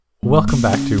Welcome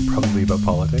back to Probably About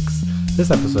Politics.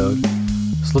 This episode,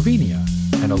 Slovenia,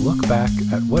 and a look back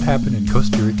at what happened in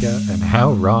Costa Rica and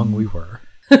how wrong we were.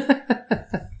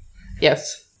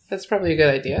 Yes, that's probably a good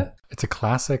idea. It's a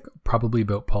classic Probably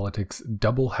About Politics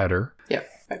doubleheader. Yeah.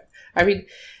 I mean,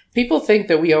 people think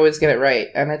that we always get it right,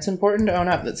 and it's important to own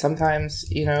up that sometimes,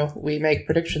 we make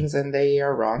predictions and they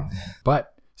are wrong.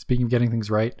 But speaking of getting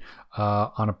things right,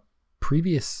 on a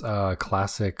previous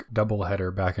classic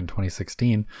doubleheader back in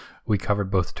 2016, we covered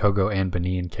both Togo and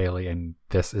Benin, Kaylee, and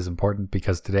this is important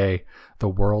because today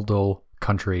the worldle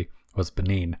country was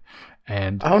Benin.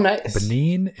 And oh, nice.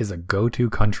 Benin is a go-to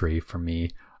country for me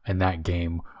in that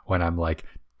game when I'm like,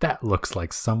 that looks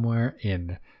like somewhere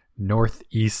in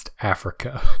Northeast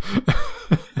Africa.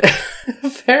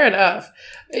 Fair enough.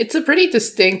 It's a pretty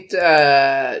distinct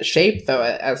shape, though,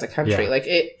 as a country.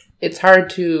 Yeah. It's hard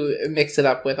to mix it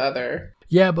up with other.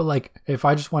 Yeah, but like if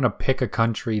I just want to pick a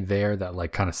country there that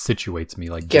like kind of situates me,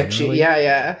 like get you,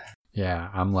 yeah. Yeah,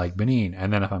 I'm like Benin,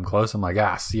 and then if I'm close, I'm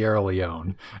like Sierra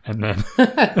Leone, and then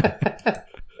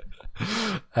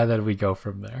and then we go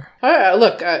from there.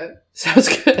 Look, sounds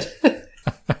good.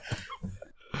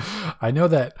 I know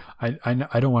that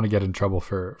I don't want to get in trouble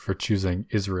for choosing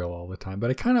Israel all the time, but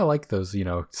I kind of like those,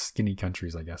 skinny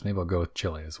countries, I guess. Maybe I'll go with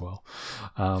Chile as well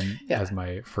as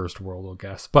my first world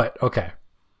guess. But okay,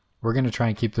 we're going to try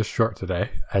and keep this short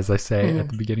today, as I say at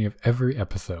the beginning of every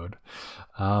episode.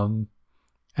 And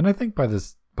I think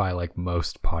by like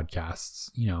most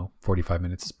podcasts, 45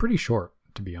 minutes is pretty short,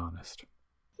 to be honest.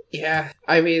 Yeah,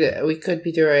 I mean, we could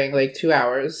be doing like 2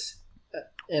 hours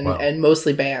and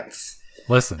mostly bants.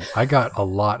 Listen, I got a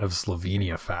lot of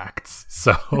Slovenia facts,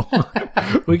 so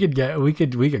we could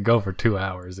go for 2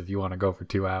 hours if you want to go for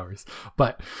 2 hours.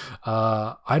 But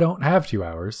I don't have 2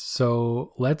 hours,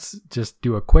 so let's just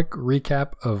do a quick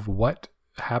recap of what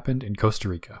happened in Costa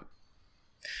Rica.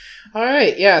 All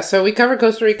right, yeah. So we covered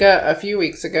Costa Rica a few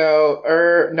weeks ago,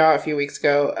 or not a few weeks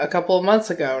ago, a couple of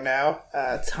months ago now.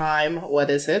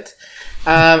 What is it?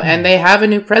 And they have a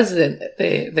new president.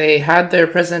 They had their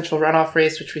presidential runoff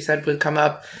race, which we said would come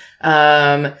up,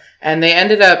 and they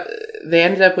ended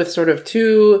up with sort of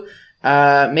two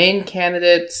main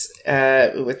candidates,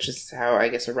 which is how I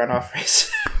guess a runoff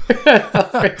race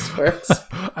works.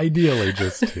 Ideally,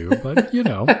 just two, but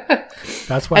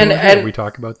that's why we're here. We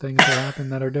talk about things that happen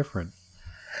that are different.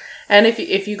 And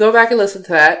if you go back and listen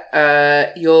to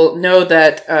that, you'll know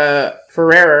that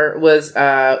Ferrer was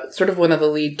sort of one of the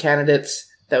lead candidates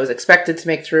that was expected to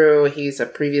make through. He's a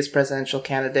previous presidential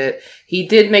candidate. He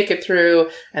did make it through,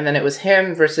 and then it was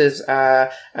him versus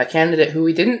a candidate who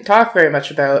we didn't talk very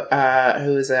much about,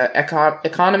 who is an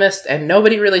economist and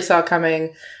nobody really saw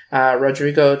coming,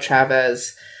 Rodrigo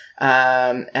Chavez.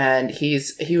 And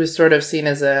he was sort of seen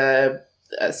as a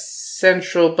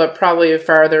central, but probably a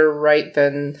farther right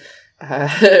than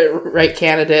right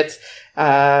candidate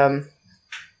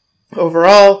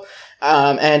overall.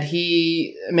 And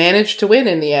he managed to win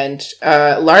in the end,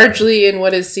 largely in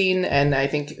what is seen, and I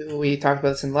think we talked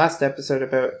about this in the last episode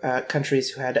about countries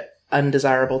who had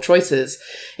undesirable choices,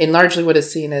 in largely what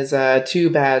is seen as two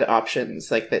bad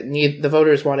options, like that the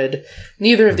voters wanted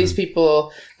neither of these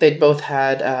people. They'd both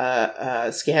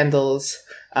had scandals,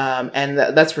 and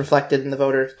that's reflected in the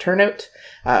voter turnout.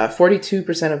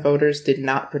 42% of voters did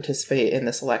not participate in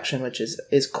this election, which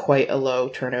is quite a low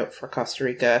turnout for Costa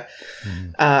Rica.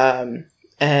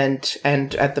 And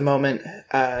at the moment,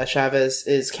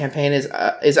 Chavez's campaign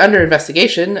is under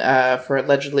investigation for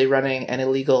allegedly running an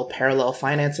illegal parallel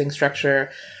financing structure,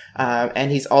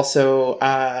 and he's also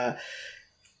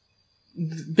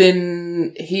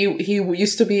he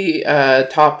used to be a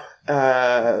top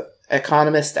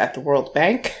economist at the World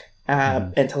Bank.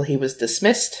 Until he was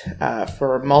dismissed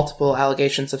for multiple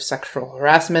allegations of sexual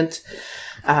harassment,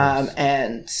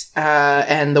 and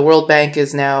the World Bank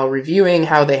is now reviewing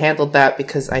how they handled that,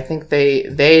 because I think they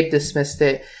dismissed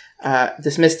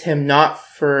him not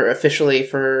officially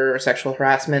for sexual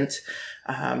harassment,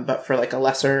 but for like a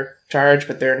lesser charge.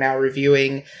 But they're now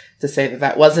reviewing to say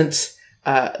that wasn't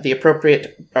the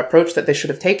appropriate approach that they should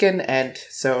have taken, and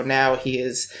so now he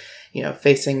is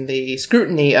facing the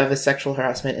scrutiny of a sexual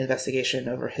harassment investigation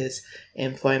over his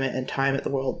employment and time at the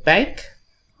World Bank.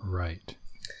 Right.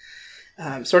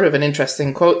 Sort of an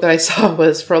interesting quote that I saw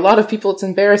was, for a lot of people, it's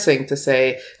embarrassing to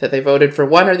say that they voted for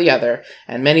one or the other,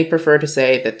 and many prefer to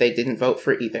say that they didn't vote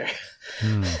for either,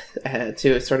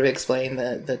 to sort of explain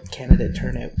the candidate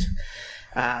turnout.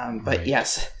 But right.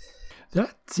 Yes.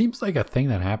 That seems like a thing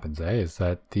that happens, is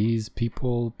that these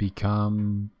people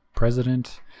become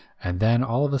president, and then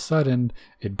all of a sudden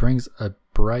it brings a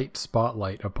bright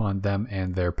spotlight upon them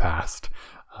and their past.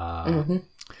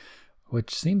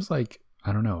 which seems like,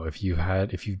 I don't know, if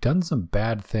you've done some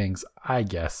bad things, I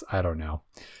guess, I don't know.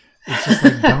 It's just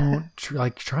like, don't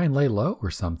try and lay low or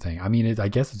something. I mean, I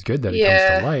guess it's good that it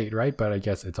comes to light, right? But I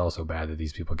guess it's also bad that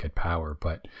these people get power.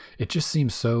 But it just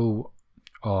seems so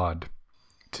odd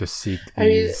to seek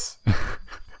these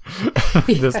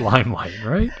this limelight,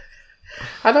 right?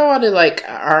 I don't want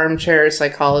to armchair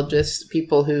psychologist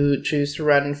people who choose to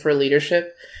run for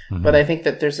leadership, but I think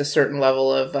that there's a certain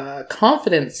level of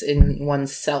confidence in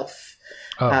oneself.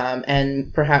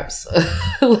 And perhaps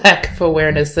a lack of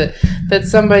awareness that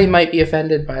somebody might be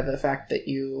offended by the fact that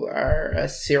you are a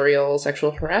serial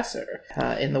sexual harasser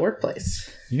in the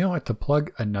workplace. You know what? To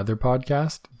plug another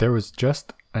podcast, there was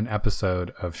just an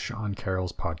episode of Sean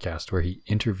Carroll's podcast where he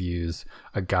interviews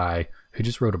a guy who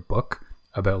just wrote a book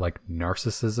about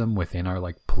narcissism within our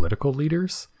political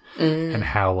leaders and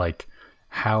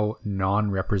how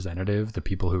non-representative the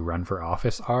people who run for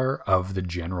office are of the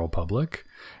general public.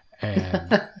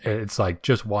 And it's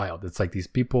just wild. It's these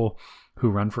people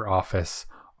who run for office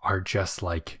are just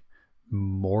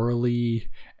morally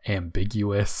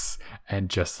ambiguous and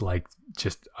just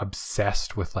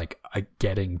obsessed with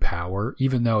getting power,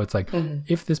 even though it's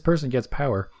if this person gets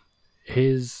power,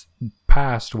 his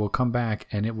past will come back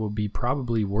and it will be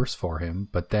probably worse for him.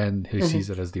 But then he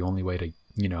sees it as the only way to,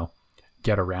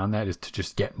 get around that is to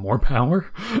just get more power.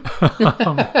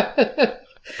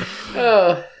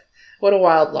 Oh. What a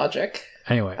wild logic.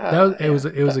 Anyway, it was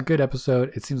a good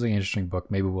episode. It seems like an interesting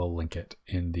book. Maybe we'll link it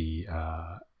in the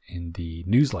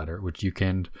newsletter, which you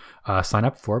can sign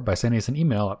up for by sending us an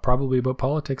email at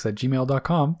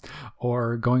probablyaboutpolitics@gmail.com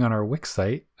or going on our Wix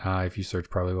site. If you search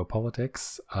Probably About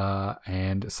Politics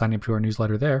and signing up to our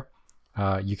newsletter there,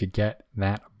 you could get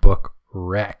that book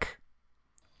rec.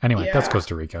 Anyway, that's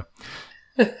Costa Rica.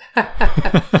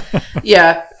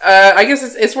 Yeah, I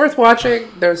guess it's worth watching.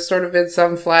 There's sort of been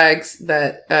some flags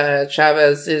that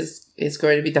Chavez is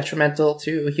going to be detrimental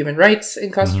to human rights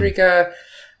in Costa Rica.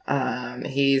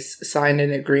 He's signed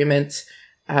an agreement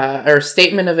or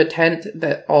statement of intent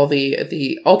that all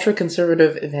the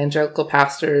ultra-conservative evangelical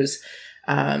pastors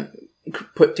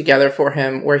put together for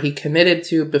him, where he committed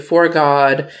to, before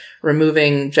God,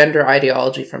 removing gender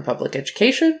ideology from public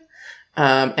education.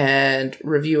 And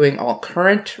reviewing all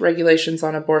current regulations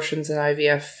on abortions and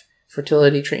IVF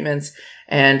fertility treatments,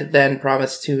 and then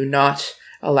promised to not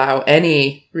allow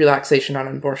any relaxation on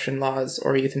abortion laws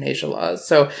or euthanasia laws.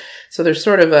 So there's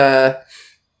sort of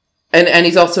and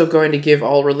he's also going to give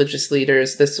all religious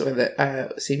leaders, this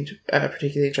seemed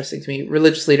particularly interesting to me,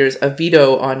 religious leaders a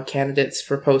veto on candidates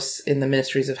for posts in the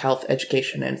ministries of health,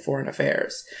 education, and foreign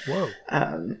affairs. Whoa.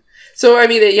 So, I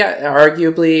mean,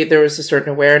 arguably there was a certain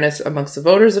awareness amongst the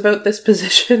voters about this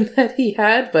position that he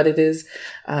had, but it is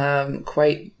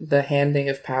quite the handing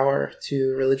of power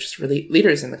to religious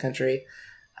leaders in the country,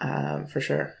 for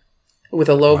sure, with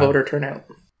a low voter turnout.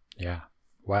 Yeah.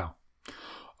 Wow.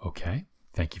 Okay.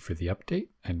 Thank you for the update,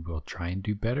 and we'll try and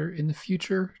do better in the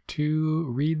future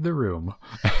to read the room.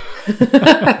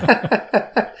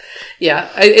 Yeah,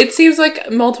 it seems like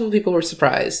multiple people were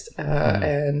surprised,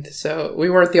 and so we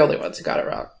weren't the only ones who got it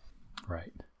wrong.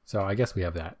 Right. So I guess we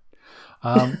have that.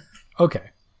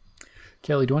 Okay.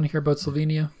 Kelly, do you want to hear about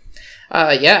Slovenia?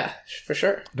 Yeah, for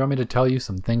sure. Do you want me to tell you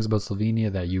some things about Slovenia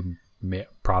that you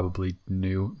probably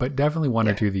knew, but definitely one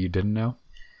or two that you didn't know?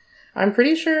 I'm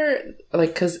pretty sure,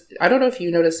 because I don't know if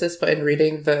you noticed this, but in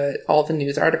reading all the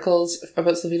news articles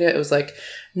about Slovenia, it was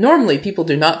normally people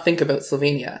do not think about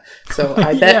Slovenia. So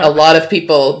I bet a lot of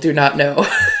people do not know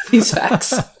these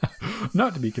facts.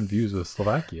 Not to be confused with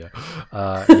Slovakia.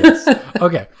 Yes.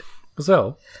 Okay.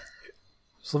 So,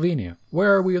 Slovenia.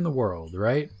 Where are we in the world,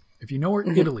 right? If you know where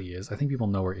Italy is, I think people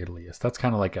know where Italy is. That's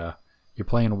kind of like you're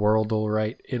playing Wordle,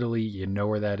 right? Italy, you know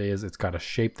where that is. It's got a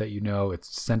shape that you know.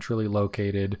 It's centrally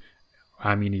located.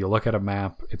 I mean, you look at a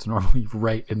map, it's normally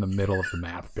right in the middle of the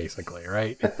map, basically,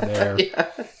 right? It's there,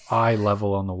 eye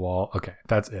level on the wall. Okay,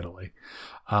 that's Italy.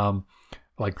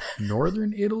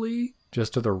 Northern Italy,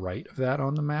 just to the right of that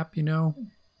on the map,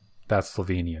 that's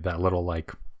Slovenia, that little,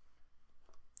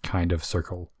 kind of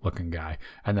circle-looking guy.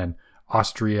 And then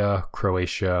Austria,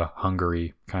 Croatia,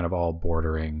 Hungary, kind of all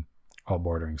bordering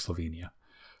Slovenia.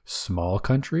 Small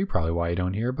country, probably why you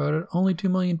don't hear about it. Only 2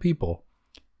 million people.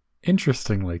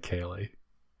 Interestingly, Kaylee,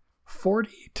 40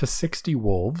 to 60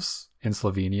 wolves in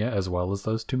Slovenia, as well as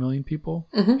those 2 million people,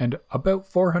 and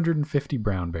about 450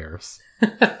 brown bears.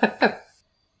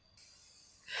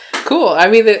 Cool. I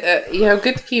mean,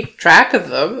 good to keep track of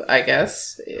them, I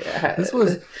guess. Are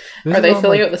they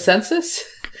filling out the census?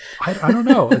 I don't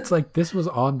know. It's this was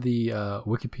on the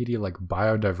Wikipedia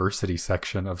biodiversity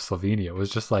section of Slovenia. It was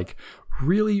just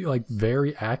really like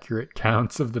very accurate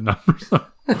counts of the numbers of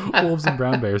wolves and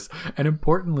brown bears. And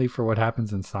importantly, for what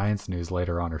happens in science news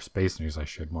later on, or space news, I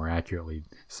should more accurately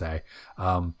say,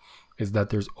 is that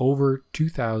there's over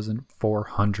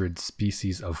 2,400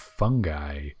 species of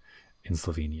fungi in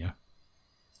Slovenia.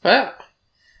 Wow.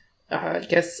 I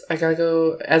guess I gotta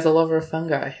go, as a lover of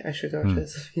fungi, I should go to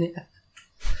Slovenia.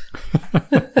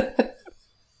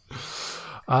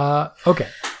 Okay.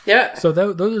 Yeah. So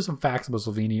those are some facts about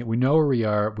Slovenia. We know where we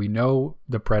are. We know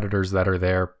the predators that are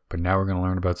there, but now we're going to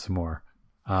learn about some more.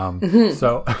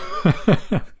 So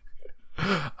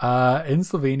in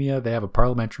Slovenia, they have a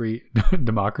parliamentary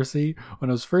democracy. When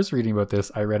I was first reading about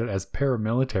this, I read it as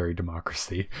paramilitary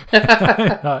democracy.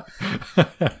 I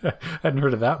hadn't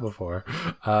heard of that before.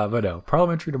 But no,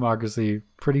 parliamentary democracy,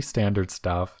 pretty standard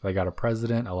stuff. They got a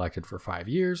president elected for 5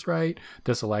 years, right?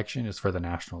 This election is for the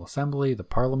National Assembly, the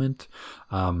parliament,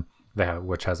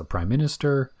 which has a prime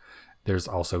minister. There's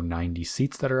also 90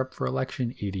 seats that are up for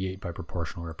election, 88 by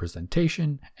proportional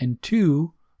representation, and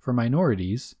 2 for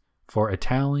minorities, for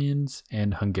Italians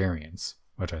and Hungarians,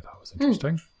 which I thought was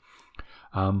interesting.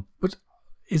 Which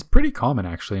is pretty common,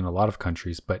 actually, in a lot of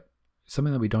countries, but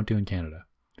something that we don't do in Canada.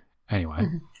 Anyway,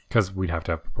 because we'd have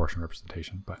to have proportional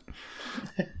representation, but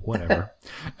whatever.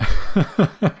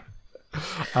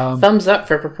 Thumbs up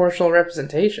for proportional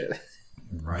representation.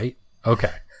 Right?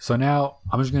 Okay. So now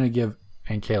I'm just going to give,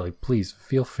 and Kaylee, please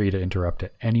feel free to interrupt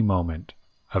at any moment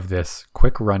of this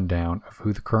quick rundown of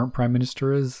who the current prime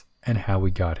minister is and how we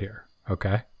got here.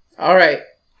 Okay? All right.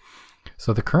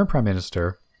 So the current prime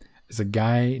minister is a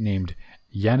guy named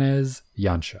Janez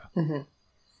Janša.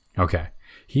 Okay.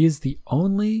 He is the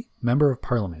only member of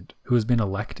parliament who has been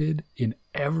elected in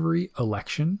every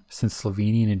election since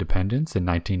Slovenian independence in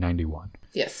 1991.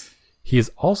 Yes. He has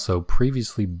also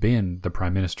previously been the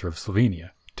prime minister of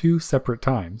Slovenia 2 separate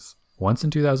times. Once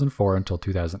in 2004 until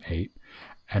 2008,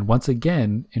 and once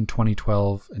again in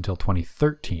 2012 until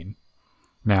 2013.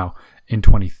 Now, in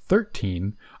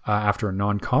 2013, after a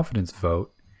non-confidence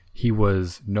vote, he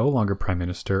was no longer prime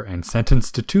minister and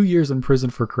sentenced to 2 years in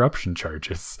prison for corruption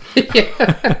charges.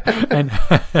 and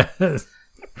has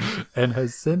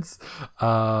since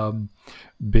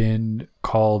been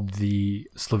called the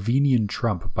Slovenian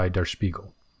Trump by Der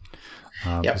Spiegel.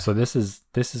 So this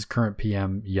is current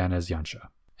PM Janez Janša.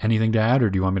 Anything to add,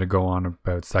 or do you want me to go on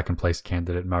about second place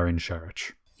candidate Marin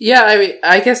Šarec? Yeah, I mean,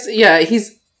 I guess, yeah,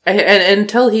 and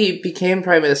until he became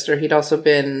prime minister, he'd also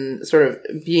been sort of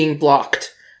being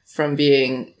blocked from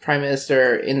being prime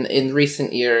minister in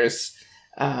recent years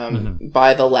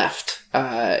by the left.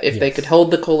 If they could hold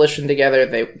the coalition together,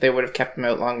 they would have kept him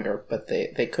out longer, but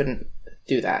they couldn't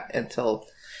do that until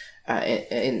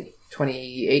in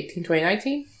 2018,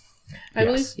 2019. I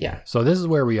believe. Yeah. So this is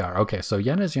where we are. Okay, so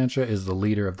Janez Janša is the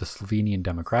leader of the Slovenian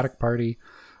Democratic Party,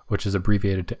 which is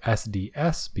abbreviated to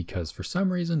SDS because for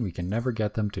some reason we can never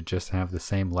get them to just have the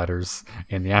same letters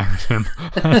in the acronym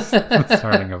as the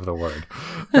starting of the word.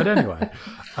 But anyway,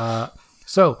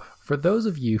 so for those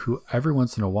of you who every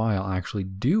once in a while actually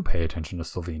do pay attention to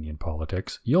Slovenian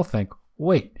politics, you'll think,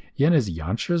 wait, Janez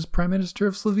Janša is Prime Minister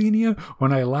of Slovenia?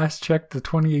 When I last checked the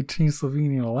 2018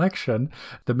 Slovenian election,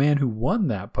 the man who won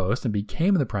that post and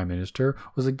became the Prime Minister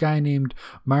was a guy named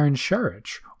Marin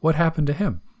Šarec. What happened to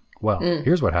him? Well,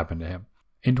 here's what happened to him.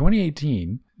 In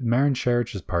 2018, Marin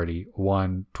Šarec's party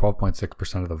won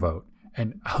 12.6% of the vote.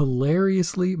 And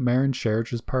hilariously, Marin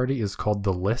Šarec's party is called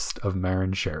the List of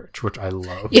Marin Šarec, which I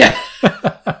love. Yeah.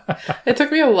 It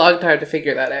took me a long time to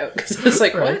figure that out because I was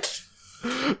like, what?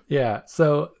 Yeah,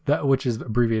 so that, which is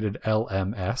abbreviated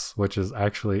LMS, which is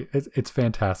actually, it's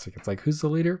fantastic. It's like, who's the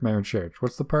leader? Marin Šarec.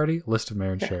 What's the party? List of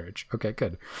Marin Šarec. Okay,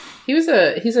 good. He's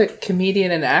a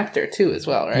comedian and actor too, as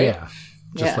well, right? Yeah,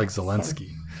 just like Zelensky.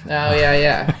 Oh,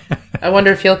 yeah. I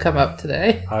wonder if he'll come up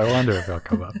today. I wonder if he'll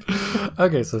come up.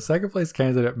 Okay, so second place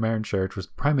candidate Marin Šarec was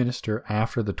prime minister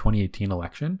after the 2018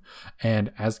 election.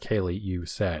 And as Kaylee, you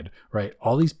said, right,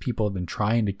 all these people have been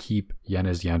trying to keep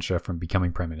Janez Janša from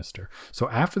becoming prime minister. So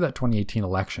after that 2018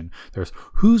 election, there's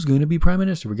who's going to be prime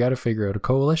minister? We got to figure out a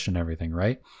coalition and everything,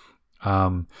 right?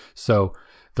 So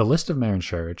the List of Marin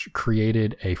Šarec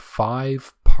created a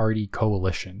 5-party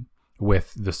coalition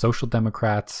with the Social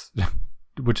Democrats,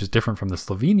 which is different from the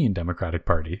Slovenian Democratic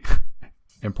Party,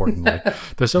 importantly.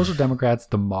 The Social Democrats,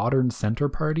 the Modern Center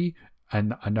Party,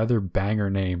 and another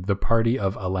banger name, the party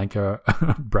of Alenka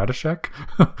Bratušek,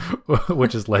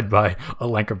 which is led by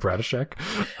Alenka Bratušek,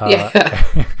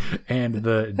 and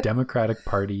the Democratic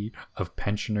Party of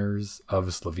Pensioners of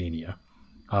Slovenia.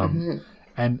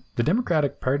 And the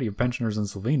Democratic Party of Pensioners in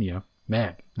Slovenia,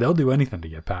 man, they'll do anything to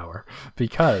get power,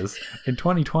 because in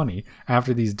 2020,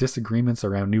 after these disagreements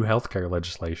around new healthcare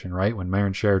legislation, right, when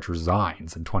Marin Ceric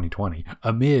resigns in 2020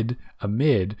 amid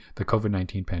the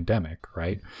COVID-19 pandemic,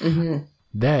 right,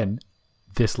 then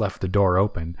this left the door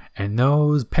open, and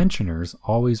those pensioners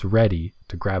always ready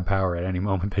to grab power at any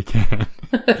moment they can.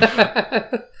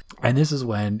 And this is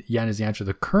when Janez Janša,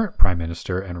 the current prime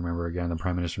minister, and remember again, the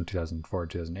prime minister in 2004,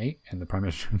 2008, and the prime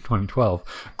minister in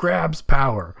 2012, grabs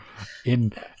power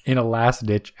in a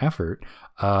last-ditch effort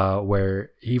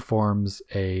where he forms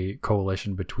a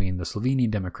coalition between the Slovenian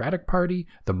Democratic Party,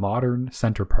 the Modern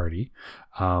Center Party,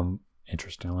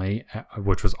 interestingly,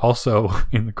 which was also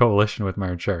in the coalition with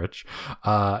Marin Ceric,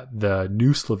 the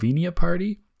New Slovenia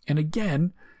Party, and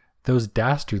again, those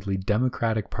dastardly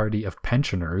Democratic Party of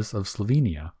Pensioners of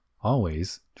Slovenia.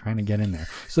 Always trying to get in there.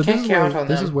 So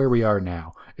this is where we are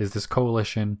now, is this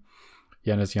coalition,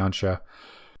 Janez Janša,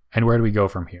 and where do we go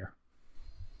from here?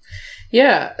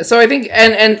 Yeah, so I think,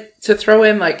 and to throw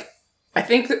in, like, I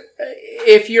think that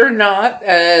if you're not,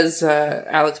 as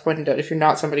Alex pointed out, if you're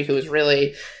not somebody who is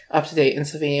really up to date in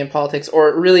Slovenian politics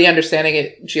or really understanding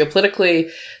it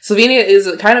geopolitically, Slovenia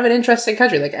is kind of an interesting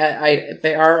country. Like,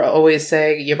 they are always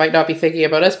saying, you might not be thinking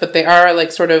about us, but they are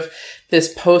like sort of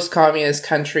this post-communist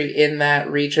country in that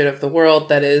region of the world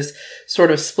that is sort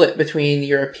of split between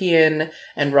European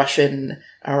and Russian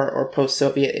or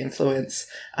post-Soviet influence,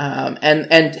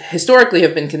 and historically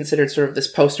have been considered sort of this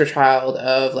poster child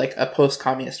of like a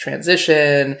post-communist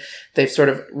transition. They've sort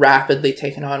of rapidly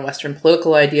taken on Western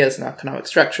political ideas and economic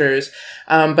structures,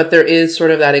 but there is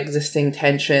sort of that existing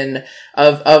tension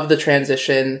of the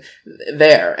transition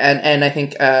there, and I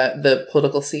think the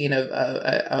political scene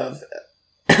of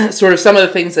sort of some of the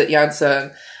things that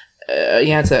Janša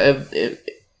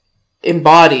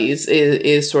embodies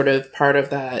is sort of part of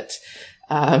that.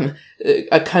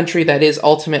 A country that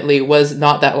was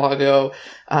not that long ago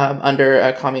under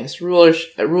a communist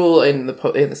rule in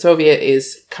the Soviet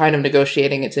is kind of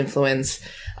negotiating its influence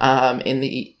in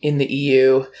the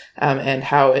EU and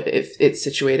how it's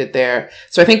situated there.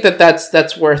 So I think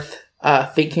that's worth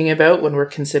thinking about when we're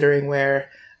considering where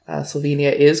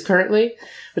Slovenia is currently,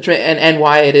 and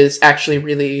why it is actually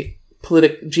really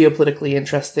geopolitically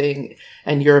interesting,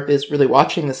 and Europe is really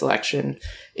watching this election,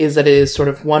 is that it is sort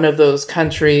of one of those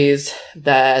countries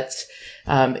that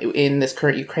in this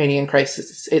current Ukrainian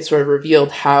crisis, it sort of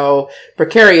revealed how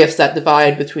precarious that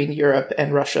divide between Europe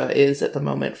and Russia is at the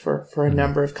moment for a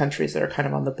number of countries that are kind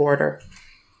of on the border.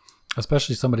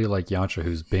 Especially somebody like Janša,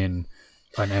 who's been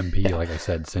an MP, like I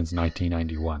said, since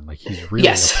 1991. Like, he's really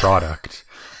a product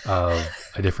of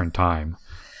a different time.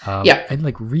 And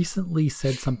like recently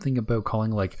said something about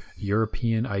calling like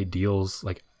European ideals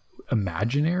like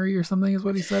imaginary or something is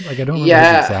what he said. Like, I don't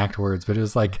remember his exact words, but it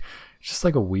was like just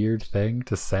like a weird thing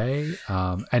to say.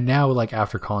 And now, like,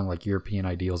 after calling like European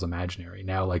ideals imaginary,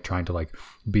 now like trying to like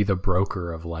be the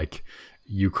broker of like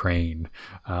Ukraine,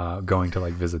 going to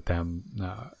like visit them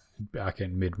back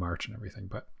in mid-March and everything.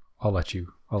 But I'll let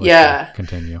you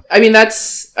continue. I mean, I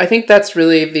think that's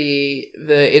really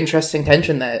the interesting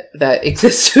tension that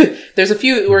exists. There's a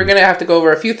few, we're going to have to go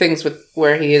over a few things with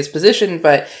where he is positioned,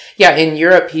 but yeah, in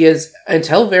Europe, he is,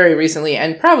 until very recently,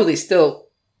 and probably still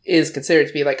is considered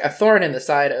to be like a thorn in the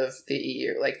side of the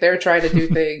EU. Like, they're trying to do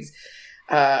things,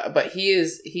 but he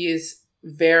is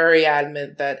very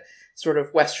adamant that sort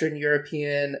of Western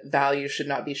European values should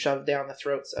not be shoved down the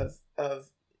throats of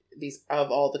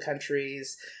all the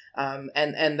countries.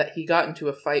 And that he got into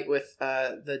a fight with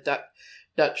the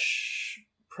Dutch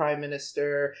Prime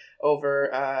Minister over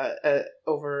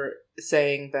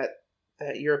saying that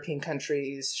European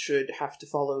countries should have to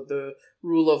follow the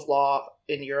rule of law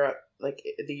in Europe, like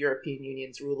the European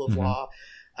Union's rule of law,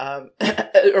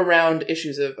 around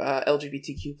issues of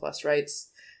LGBTQ plus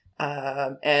rights,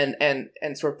 and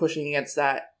sort of pushing against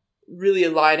that, really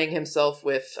aligning himself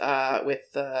with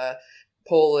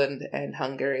Poland and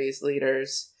Hungary's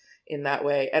leaders in that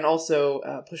way, and also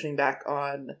pushing back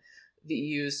on the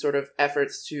EU's sort of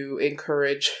efforts to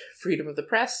encourage freedom of the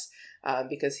press,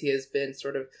 because he has been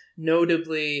sort of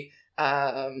notably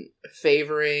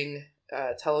favoring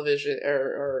television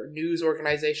or news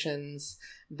organizations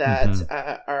that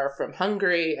are from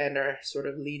Hungary and are sort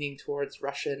of leaning towards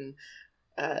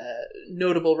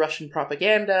notable Russian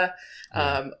propaganda,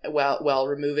 while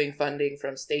removing funding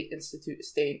from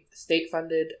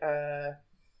state-funded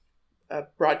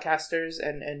broadcasters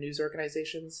and news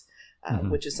organizations,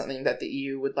 which is something that the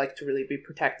EU would like to really be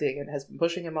protecting and has been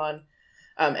pushing him on.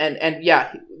 The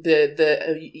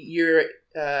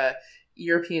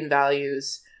European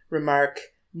values remark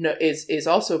is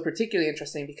also particularly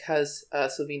interesting because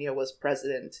Slovenia was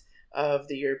president of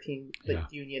the European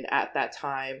Union at that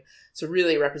time. So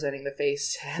really representing the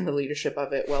face and the leadership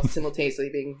of it while simultaneously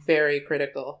being very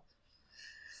critical.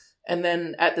 And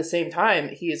then at the same time,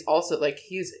 he is also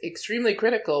he's extremely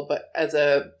critical, but as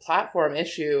a platform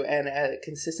issue and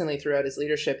consistently throughout his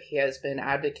leadership, he has been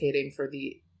advocating for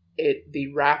the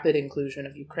rapid inclusion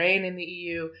of Ukraine in the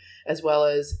EU, as well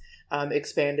as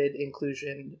expanded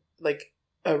inclusion, like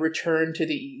a return to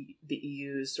the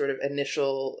EU's sort of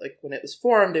initial, when it was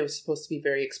formed, it was supposed to be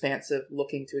very expansive,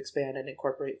 looking to expand and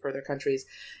incorporate further countries,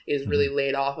 is really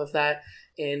laid off of that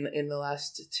in the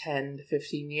last 10 to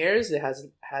 15 years. It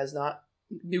has not,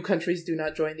 new countries do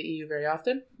not join the EU very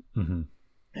often. Mm-hmm.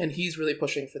 And he's really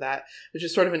pushing for that, which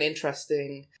is sort of an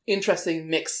interesting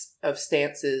mix of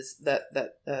stances that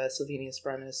Slovenia's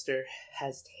prime minister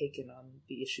has taken on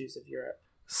the issues of Europe.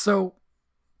 So,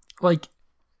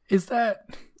 is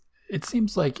that, it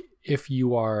seems like if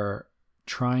you are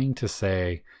trying to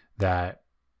say that,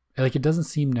 it doesn't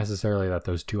seem necessarily that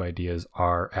those two ideas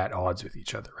are at odds with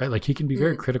each other, right? He can be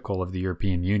very critical of the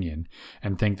European Union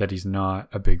and think that he's not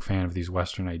a big fan of these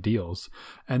Western ideals.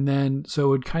 And then, so it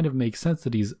would kind of make sense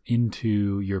that he's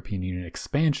into European Union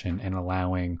expansion and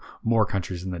allowing more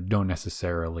countries that don't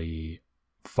necessarily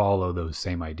follow those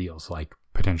same ideals, like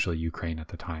potentially Ukraine at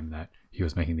the time that he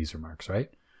was making these remarks, right?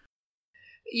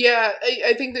 Yeah,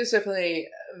 I think there's definitely,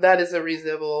 that is a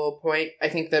reasonable point. I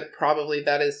think that probably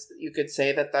you could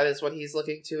say that is what he's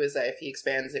looking to, is that if he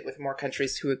expands it with more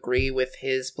countries who agree with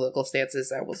his political stances,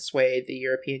 that will sway the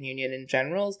European Union in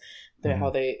general, how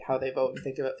they vote and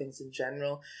think about things in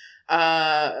general.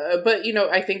 But,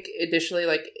 I think additionally,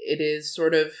 it is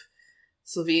sort of,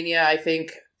 Slovenia, I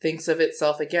think, thinks of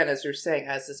itself, again, as you're saying,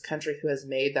 as this country who has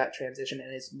made that transition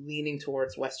and is leaning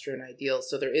towards Western ideals.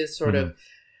 So there is sort of,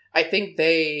 I think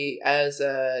they, as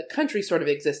a country, sort of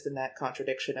exist in that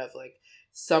contradiction of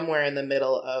somewhere in the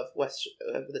middle of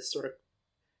this sort of,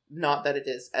 not that it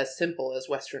is as simple as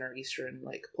Western or Eastern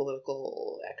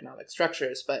political economic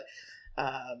structures, but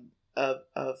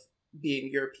of being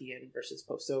European versus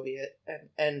post-Soviet,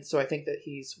 and so I think that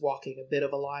he's walking a bit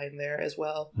of a line there as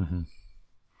well. Mm-hmm.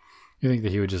 You think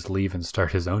that he would just leave and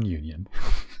start his own union?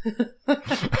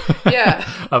 Yeah,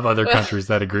 of other countries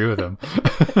that agree with him.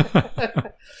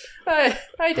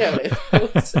 I doubt it.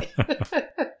 We'll see.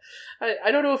 I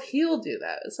don't know if he'll do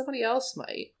that. Somebody else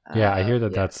might. Yeah, I hear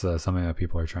that that's something that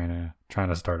people are trying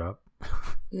to start up.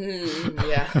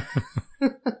 Yeah,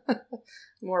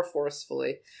 more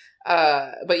forcefully.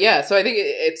 But yeah, so I think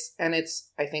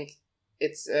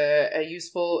it's a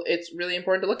useful. It's really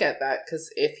important to look at that,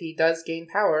 because if he does gain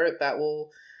power, that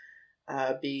will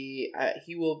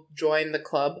he will join the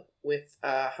club with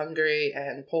Hungary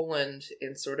and Poland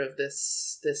in sort of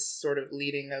this sort of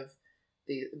leading of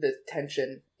the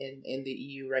tension in the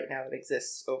EU right now that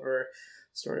exists over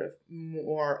sort of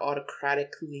more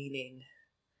autocratic leaning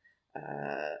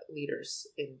leaders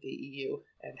in the EU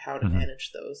and how to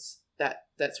manage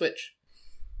that switch.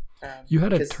 You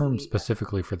had a term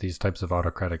specifically for these types of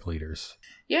autocratic leaders.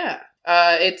 Yeah.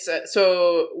 It's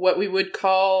so what we would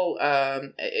call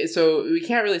so we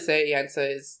can't really say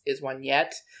Janša is one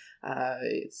yet.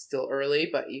 It's still early,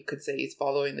 but you could say he's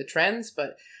following the trends.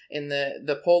 But in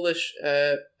the Polish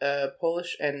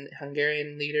and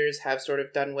Hungarian leaders have sort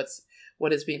of done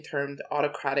what is being termed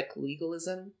autocratic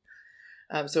legalism.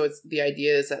 So it's the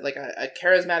idea is that a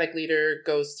charismatic leader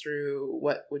goes through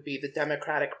what would be the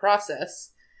democratic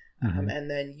process, and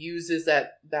then uses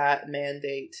that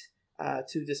mandate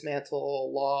to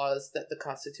dismantle laws that the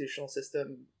constitutional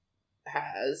system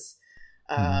has,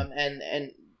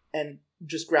 and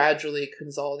just gradually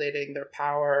consolidating their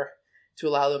power to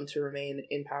allow them to remain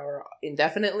in power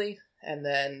indefinitely. And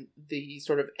then the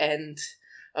sort of end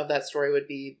of that story would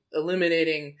be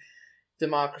eliminating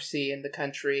democracy in the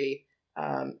country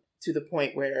to the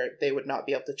point where they would not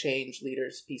be able to change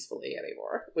leaders peacefully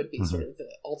anymore, would be sort of the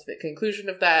ultimate conclusion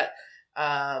of that.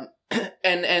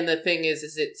 And the thing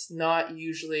is it's not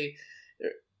usually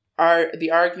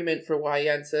the argument for why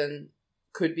Janša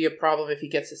could be a problem if he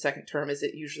gets a second term is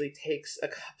it usually takes a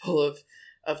couple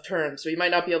of terms. So he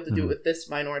might not be able to do it with this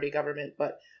minority government,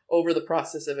 but over the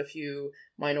process of a few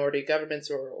minority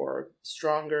governments or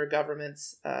stronger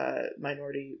governments,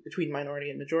 between minority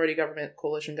and majority government,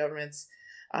 coalition governments,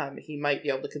 he might be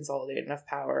able to consolidate enough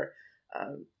power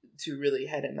to really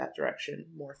head in that direction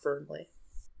more firmly.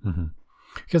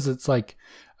 Because it's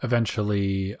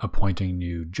eventually appointing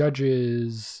new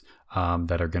judges,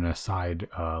 that are going to side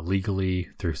legally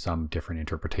through some different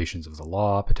interpretations of the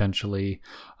law, potentially,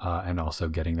 and also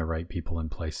getting the right people in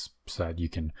place so that you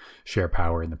can share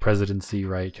power in the presidency,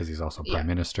 right? Because he's also prime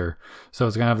minister. So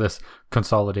it's going to have this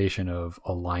consolidation of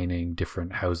aligning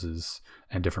different houses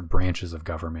and different branches of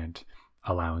government,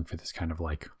 allowing for this kind of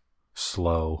like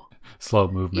slow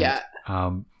movement. Yeah.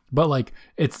 But like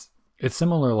it's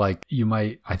similar, like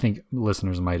I think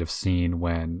listeners might have seen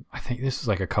when, I think this was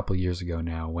like a couple years ago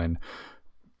now, when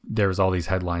there was all these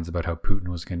headlines about how Putin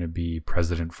was going to be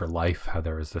president for life, how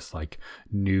there was this like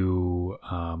new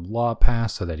law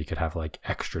passed so that he could have like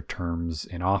extra terms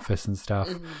in office and stuff.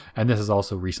 Mm-hmm. And this has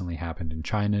also recently happened in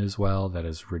China as well, that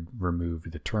has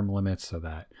removed the term limits so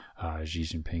that Xi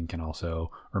Jinping can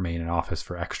also remain in office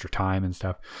for extra time and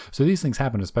stuff. So these things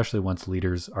happen, especially once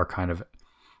leaders are kind of,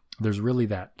 there's really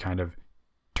that kind of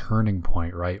turning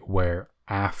point, right? Where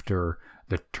after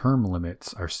the term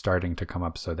limits are starting to come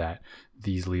up so that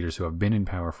these leaders who have been in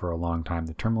power for a long time,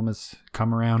 the term limits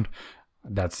come around.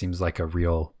 That seems like a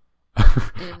real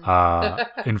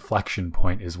inflection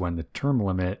point, is when the term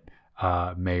limit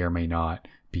may or may not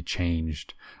be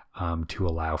changed to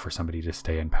allow for somebody to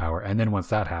stay in power. And then once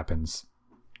that happens,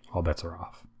 all bets are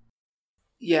off.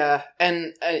 Yeah,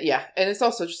 and it's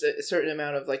also just a certain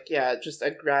amount of like, just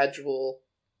a gradual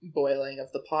boiling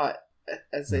of the pot,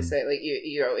 as they say. Like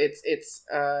you know, it's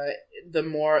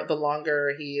the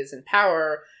longer he is in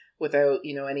power without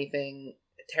anything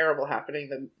terrible happening,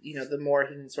 the more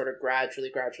he can sort of gradually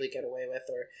get away with,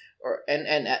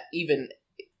 even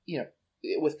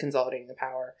with consolidating the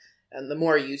power, and the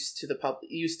more used to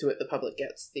it the public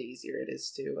gets, the easier it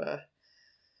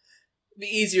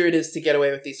is to get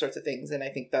away with these sorts of things. And I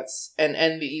think that's, and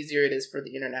the easier it is for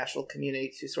the international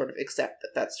community to sort of accept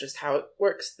that that's just how it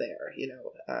works there.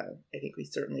 I think we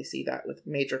certainly see that with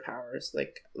major powers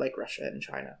like Russia and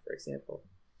China, for example.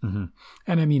 Mm-hmm.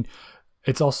 And I mean,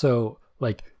 it's also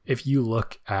like, if you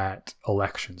look at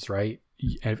elections, right?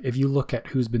 If you look at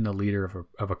who's been the leader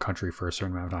of a country for a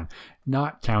certain amount of time,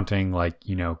 not counting like,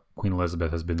 Queen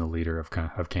Elizabeth has been the leader of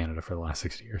Canada for the last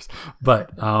 60 years.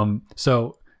 But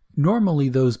so normally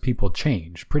those people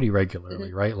change pretty regularly,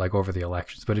 mm-hmm. right? Like over the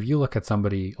elections. But if you look at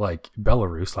somebody like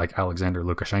Belarus, like Alexander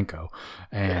Lukashenko,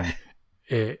 and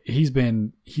he's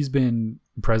been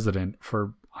president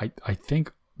for, I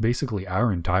think, basically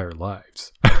our entire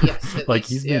lives. Yes, like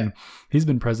he's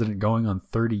been president going on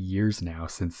 30 years now,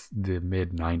 since the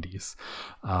mid 90s.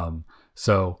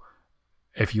 So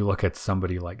if you look at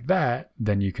somebody like that,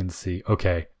 then you can see,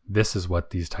 okay, this is what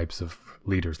these types of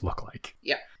leaders look like.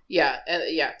 Yeah, and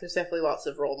there's definitely lots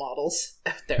of role models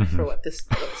out there for what this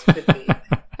could be.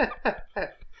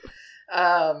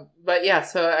 But yeah,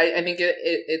 so I think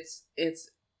it's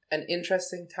an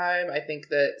interesting time. I think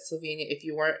that Slovenia, if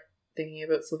you weren't thinking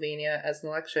about Slovenia as an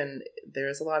election,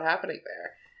 there's a lot happening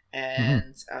there,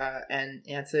 and and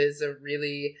Janša is a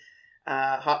really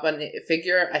hot button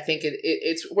figure. I think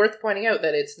it's worth pointing out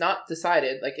that it's not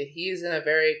decided. Like, he's in a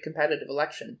very competitive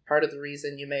election. Part of the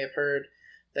reason you may have heard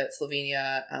that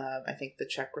Slovenia, I think the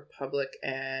Czech Republic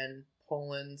and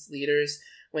Poland's leaders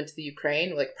went to the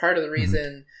Ukraine. Like, part of the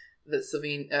reason that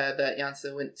that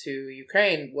Janša went to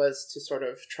Ukraine was to sort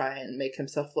of try and make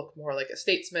himself look more like a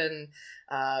statesman,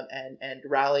 and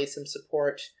rally some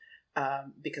support,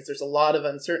 because there's a lot of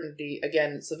uncertainty.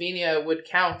 Again, Slovenia would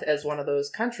count as one of those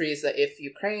countries that if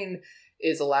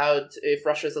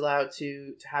Russia is allowed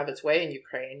to have its way in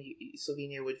Ukraine,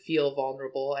 Slovenia would feel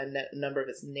vulnerable, and a number of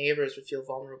its neighbors would feel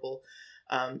vulnerable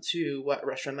to what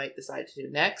Russia might decide to do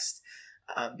next,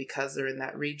 because they're in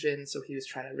that region. So he's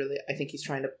trying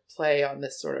to play on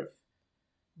this sort of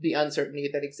the uncertainty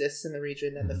that exists in the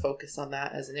region and the focus on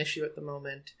that as an issue at the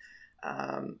moment.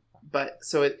 But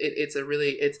so it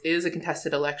is a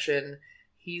contested election.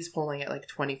 He's polling at like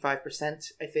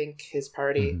 25%, I think, his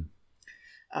party.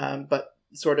 But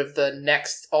sort of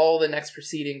all the next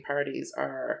preceding parties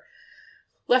are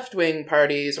left-wing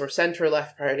parties or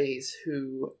center-left parties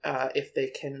who, if they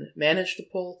can manage to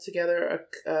pull together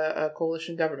a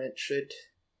coalition government,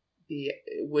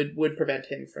 would prevent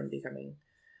him from becoming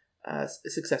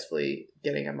successfully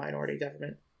getting a minority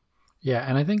government. Yeah,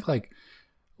 and I think like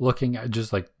looking at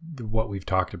just like what we've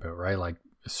talked about, right? Like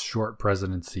short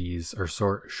presidencies or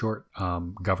short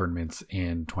governments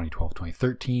in 2012,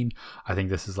 2013. I think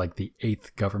this is like the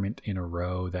 8th government in a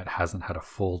row that hasn't had a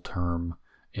full term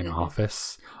in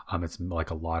office. It's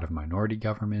like a lot of minority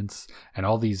governments, and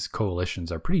all these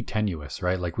coalitions are pretty tenuous,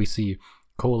 right? Like we see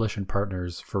coalition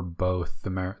partners for both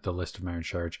the List of Merit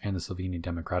Charge and the Slovenian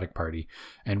Democratic Party,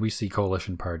 and we see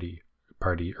coalition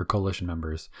party or coalition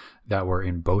members that were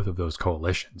in both of those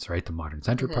coalitions, right? The Modern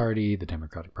Center Party, the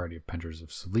Democratic Party of Penders of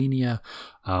Slovenia.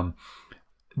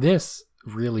 This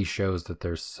really shows that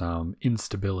there's some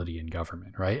instability in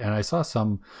government, right? And I saw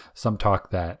some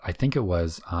talk that I think it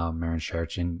was Marin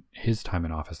Šerić in his time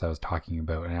in office that was talking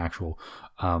about an actual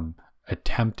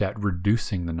attempt at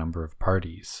reducing the number of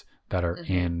parties that are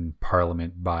in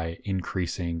parliament by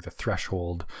increasing the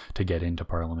threshold to get into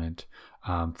parliament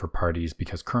for parties,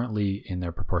 because currently in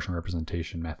their proportional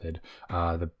representation method,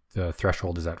 the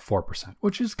threshold is at 4%,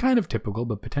 which is kind of typical,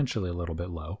 but potentially a little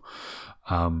bit low.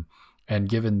 And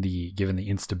given the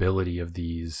instability of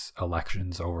these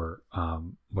elections over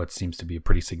what seems to be a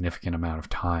pretty significant amount of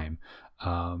time,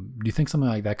 do you think something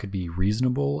like that could be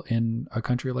reasonable in a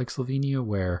country like Slovenia,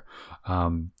 where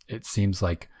it seems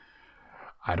like,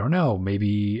 I don't know,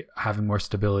 maybe having more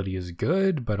stability is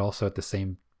good, but also at the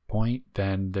same point,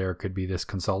 then there could be this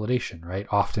consolidation, right?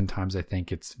 Oftentimes, I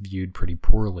think it's viewed pretty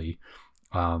poorly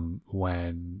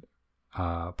when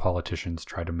politicians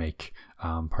try to make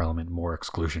Parliament more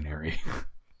exclusionary.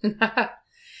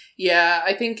 Yeah,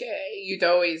 I think you'd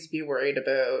always be worried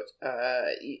about,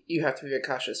 you have to be very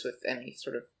cautious with any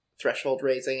sort of threshold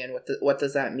raising and what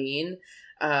does that mean.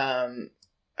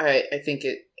 I think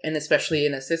it, and especially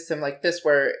in a system like this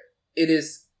where it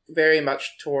is very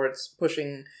much towards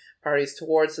pushing parties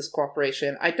towards this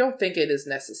cooperation, I don't think it is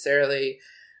necessarily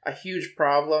a huge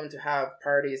problem to have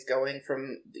parties going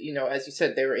from, as you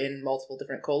said, they were in multiple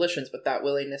different coalitions, but that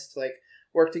willingness to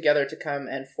work together to come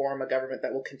and form a government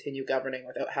that will continue governing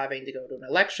without having to go to an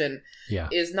election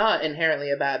is not inherently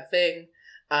a bad thing.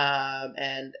 I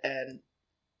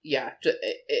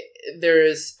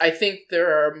think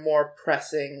there are more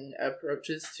pressing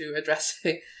approaches to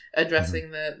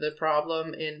addressing the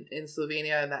problem in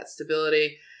Slovenia and that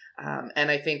stability.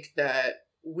 And I think that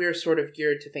we're sort of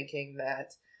geared to thinking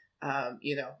that,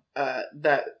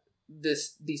 that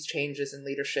these changes in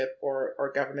leadership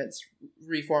or governments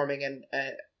reforming and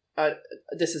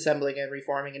disassembling and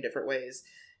reforming in different ways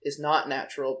is not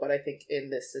natural. But I think in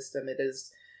this system, it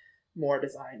is more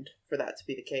designed for that to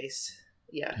be the case.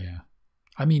 Yeah.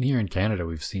 I mean, here in Canada,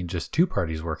 we've seen just two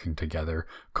parties working together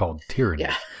called tyranny.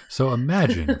 Yeah. So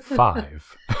imagine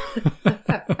 5.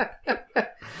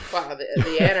 Wow,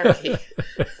 the anarchy.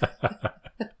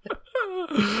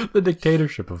 The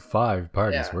dictatorship of 5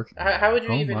 parties working together. How would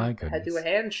you even do a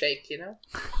handshake,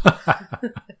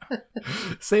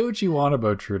 Say what you want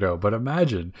about Trudeau, but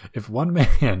imagine if one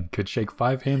man could shake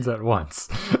 5 hands at once.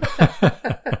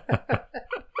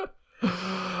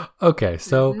 Okay,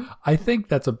 so I think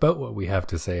that's about what we have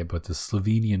to say about the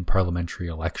Slovenian parliamentary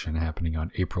election happening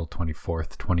on April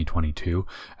 24th, 2022.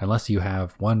 Unless you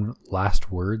have one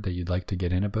last word that you'd like to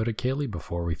get in about it, Kaylee,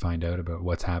 before we find out about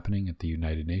what's happening at the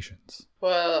United Nations.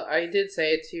 Well, I did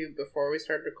say it to you before we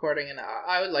started recording, and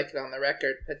I would like it on the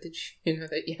record, but did you know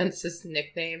that Jens's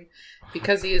nickname,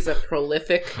 because he is a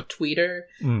prolific tweeter,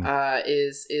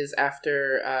 is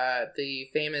after the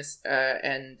famous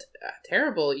and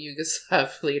terrible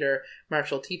Yugoslav leader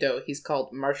Marshal Tito. He's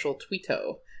called Marshal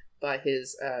Tweeto by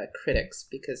his critics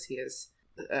because he is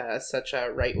such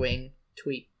a right-wing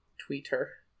tweeter.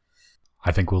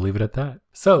 I think we'll leave it at that.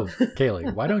 So,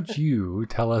 Kaylee, why don't you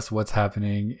tell us what's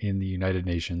happening in the United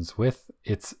Nations with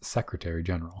its Secretary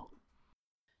General?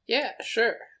 Yeah,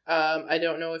 sure. I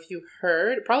don't know if you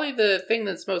heard. Probably the thing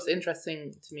that's most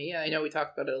interesting to me, I know we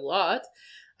talked about it a lot,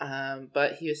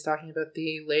 but he was talking about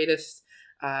the latest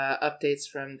updates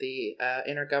from the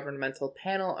Intergovernmental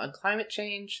Panel on Climate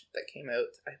Change that came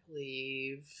out, I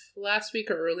believe, last week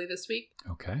or early this week.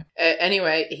 Okay.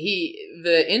 Anyway,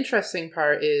 the interesting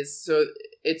part is, so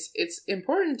it's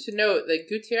important to note that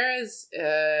Guterres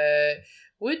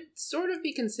would sort of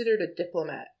be considered a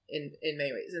diplomat in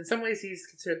many ways. In some ways, he's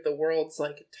considered the world's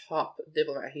top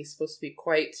diplomat. He's supposed to be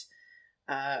quite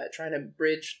trying to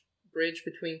bridge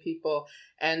between people,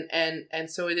 and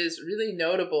so it is really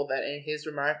notable that in his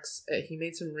remarks he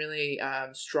made some really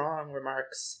strong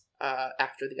remarks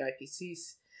after the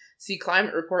IPCC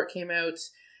climate report came out.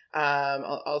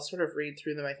 I'll sort of read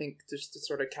through them, I think, just to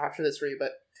sort of capture this for you.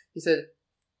 But he said,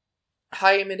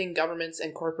 high emitting governments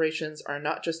and corporations are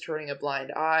not just turning a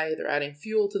blind eye, they're adding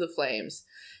fuel to the flames.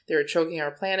 They are choking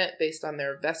our planet based on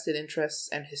their vested interests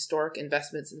and historic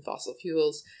investments in fossil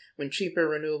fuels, when cheaper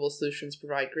renewable solutions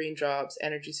provide green jobs,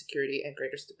 energy security, and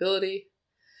greater stability.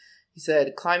 He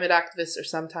said, climate activists are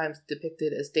sometimes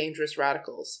depicted as dangerous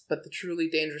radicals, but the truly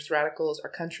dangerous radicals are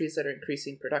countries that are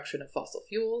increasing production of fossil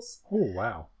fuels. Oh,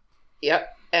 wow.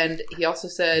 Yep. And he also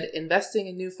said, investing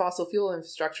in new fossil fuel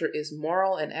infrastructure is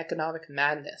moral and economic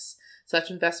madness. Such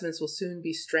investments will soon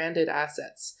be stranded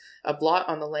assets, a blot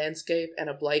on the landscape and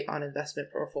a blight on investment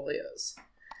portfolios.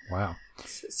 Wow.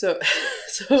 So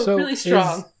really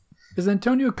strong. Is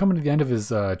Antonio coming to the end of his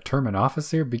term in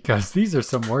office here? Because these are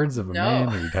some words of a man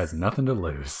who has nothing to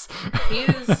lose. He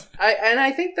is.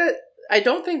 I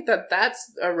don't think that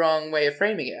that's a wrong way of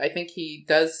framing it. I think he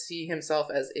does see himself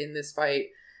as in this fight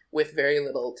with very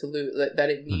little to lose, that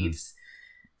it needs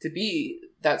to be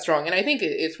that strong. And I think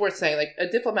it's worth saying, like, a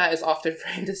diplomat is often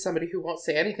framed as somebody who won't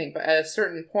say anything, but at a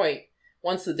certain point,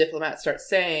 once the diplomat starts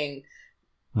saying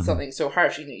something so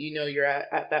harsh, you know you're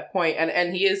at that point.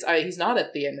 And he is, he's not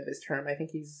at the end of his term. I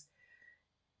think he's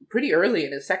pretty early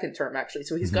in his second term, actually.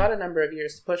 So he's got a number of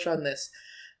years to push on this.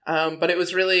 But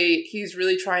he's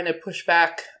really trying to push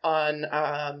back on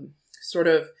sort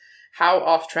of how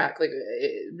off track,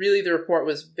 really the report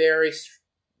was very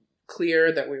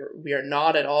clear that we are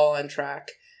not at all on track,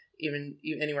 even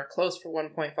anywhere close for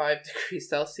 1.5 degrees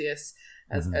Celsius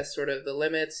as sort of the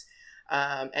limits.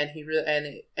 And he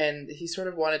really, and he sort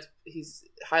of he's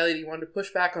highlighted, he wanted to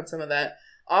push back on some of that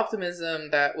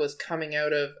optimism that was coming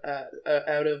out of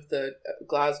the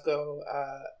Glasgow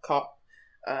COP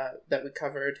that we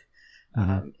covered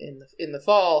in the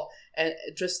fall, and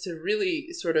just to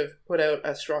really sort of put out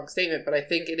a strong statement. But I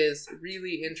think it is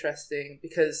really interesting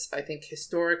because I think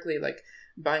historically, like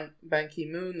Ban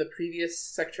Ki-moon, the previous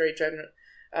Secretary General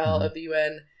of the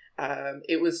UN,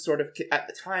 it was sort of at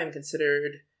the time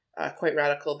considered quite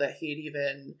radical that he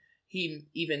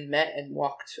even met and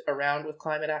walked around with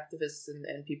climate activists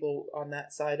and people on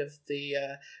that side of the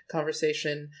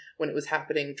conversation when it was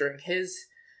happening during his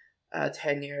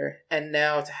tenure. And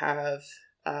now to have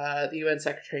the UN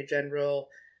Secretary General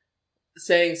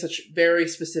saying such very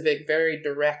specific, very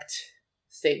direct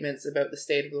statements about the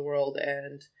state of the world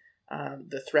and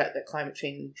the threat that climate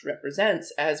change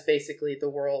represents as basically the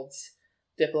world's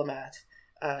diplomat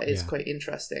is quite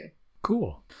interesting.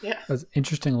 Cool. Yeah. That's an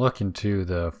interesting look into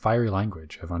the fiery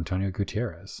language of Antonio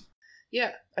Gutierrez.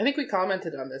 Yeah. I think we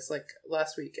commented on this like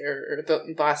last week or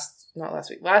last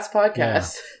podcast.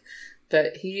 Yeah.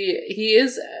 That he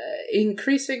is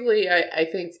increasingly, I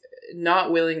think,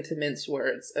 not willing to mince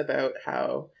words about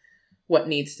what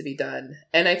needs to be done.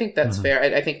 And I think that's fair.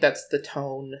 I think that's the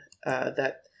tone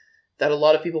that a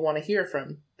lot of people want to hear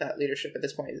from that leadership at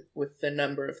this point, with the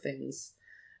number of things.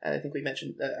 And I think I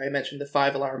mentioned the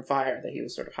 5-alarm fire that he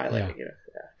was sort of highlighting. Yeah.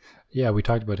 Yeah, we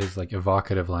talked about his like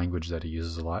evocative language that he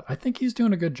uses a lot. I think he's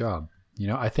doing a good job.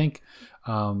 I think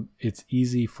it's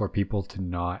easy for people to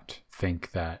not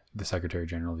think that the Secretary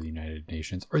General of the United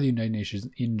Nations, or the United Nations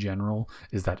in general,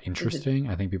 is that interesting.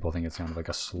 I think people think it's kind of like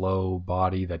a slow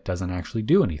body that doesn't actually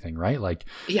do anything, right? Like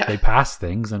they pass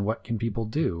things, and what can people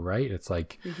do, right? It's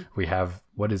like we have,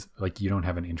 you don't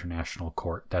have an international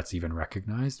court that's even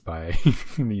recognized by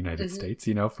the United States,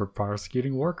 for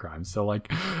prosecuting war crimes. So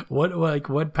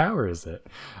what power is it?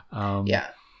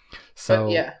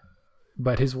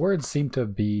 But his words seem to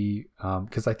be,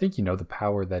 because I think, the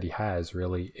power that he has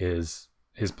really is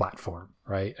his platform,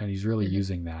 right? And he's really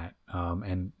using that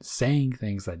and saying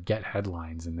things that get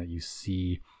headlines, and that you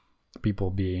see people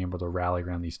being able to rally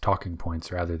around these talking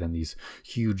points rather than these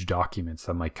huge documents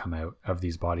that might come out of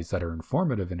these bodies that are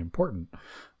informative and important,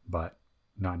 but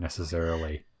not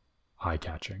necessarily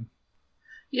eye-catching.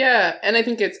 Yeah, and I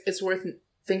think it's worth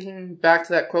thinking back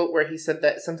to that quote where he said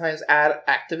that sometimes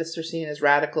activists are seen as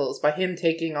radicals. By him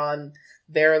taking on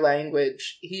their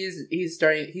language, he's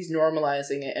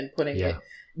normalizing it and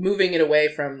moving it away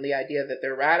from the idea that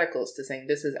they're radicals to saying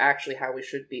this is actually how we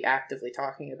should be actively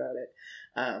talking about it.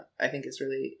 I think it's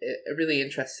really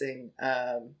interesting.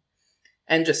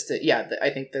 And just I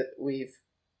think that we've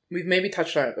maybe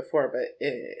touched on it before, but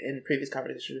in previous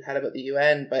conversations we've had about the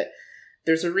UN, but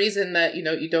there's a reason that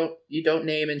you don't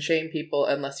name and shame people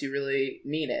unless you really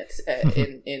mean it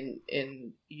in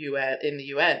the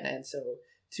UN, and so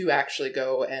to actually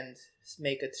go and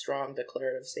make a strong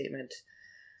declarative statement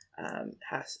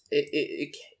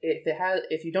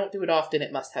if you don't do it often,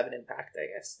 it must have an impact, I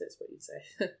guess is what you'd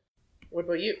say. What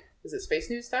about you? Is it space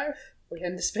news time? Are we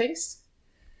heading to space?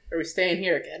 Or are we staying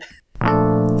here again?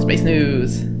 Space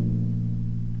news.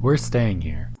 We're staying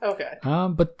here. Okay.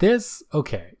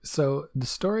 So the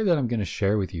story that I'm going to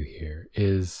share with you here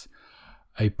is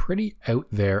a pretty out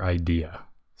there idea.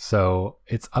 So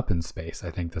it's up in space,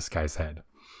 I think the sky said.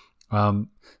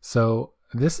 So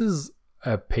this is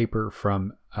a paper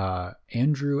from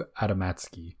Andrew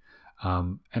Adamatsky.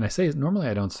 And I say, normally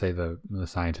I don't say the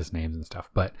scientist names and stuff,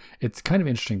 but it's kind of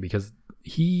interesting because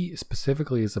he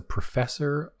specifically is a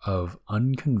professor of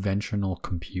unconventional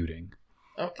computing.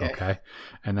 Okay.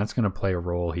 And that's going to play a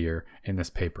role here in this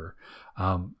paper.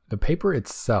 The paper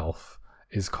itself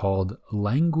is called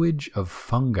Language of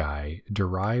Fungi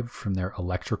Derived from Their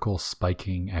Electrical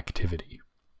Spiking Activity.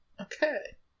 Okay.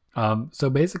 So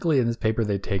basically in this paper,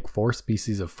 they take 4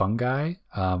 species of fungi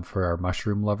for our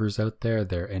mushroom lovers out there.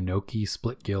 They're enoki,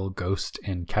 splitgill, ghost,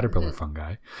 and caterpillar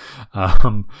fungi.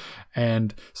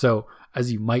 And so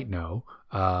as you might know,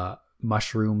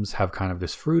 mushrooms have kind of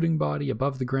this fruiting body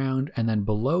above the ground, and then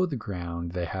below the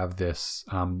ground they have this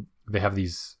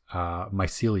these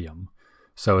mycelium.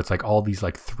 So it's like all these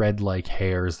like thread-like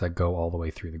hairs that go all the way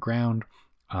through the ground,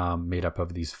 made up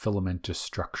of these filamentous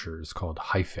structures called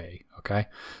hyphae. Okay,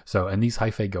 so and these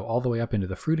hyphae go all the way up into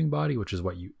the fruiting body, which is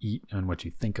what you eat and what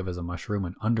you think of as a mushroom.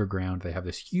 And underground they have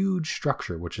this huge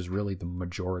structure, which is really the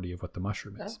majority of what the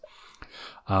mushroom is.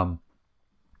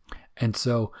 And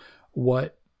so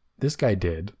what this guy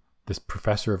did, this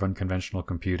professor of unconventional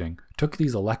computing, took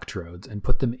these electrodes and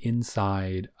put them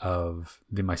inside of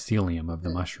the mycelium of the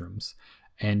mushrooms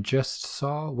and just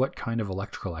saw what kind of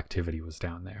electrical activity was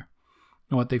down there.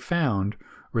 And what they found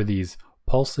were these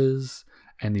pulses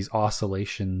and these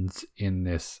oscillations in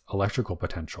this electrical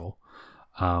potential.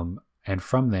 And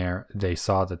from there, they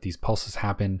saw that these pulses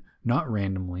happen not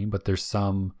randomly, but there's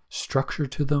some structure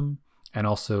to them, and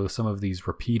also some of these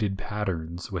repeated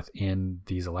patterns within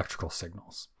these electrical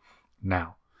signals.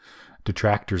 Now,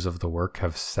 detractors of the work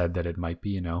have said that it might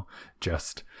be,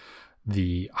 just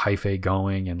the hyphae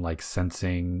going and like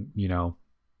sensing,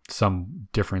 some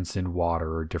difference in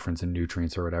water or difference in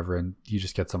nutrients or whatever, and you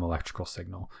just get some electrical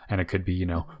signal. And it could be,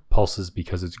 pulses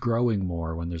because it's growing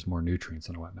more when there's more nutrients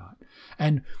and whatnot.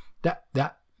 And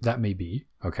that may be,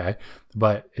 okay.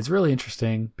 But it's really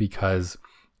interesting because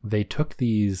they took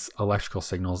these electrical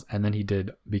signals, and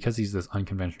then because he's this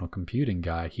unconventional computing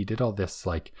guy, he did all this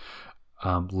like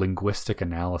linguistic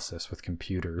analysis with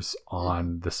computers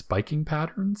on the spiking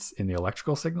patterns in the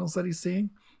electrical signals that he's seeing,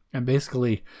 and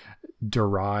basically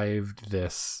derived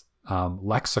this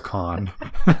lexicon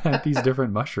that these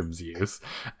different mushrooms use.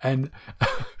 And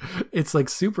it's like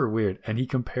super weird. And he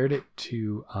compared it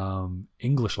to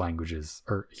English languages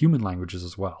or human languages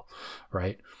as well,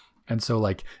 right? And so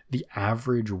like the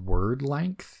average word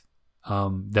length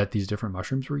that these different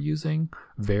mushrooms were using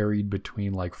varied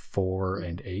between like 4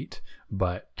 and 8,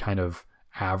 but kind of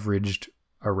averaged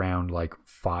around like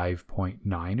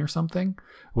 5.9 or something,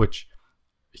 which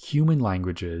human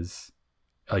languages,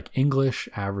 like English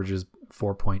averages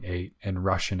 4.8 and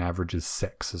Russian averages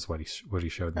 6 is what he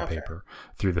showed in the paper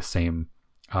through the same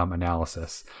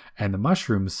analysis. And the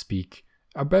mushrooms speak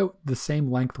about the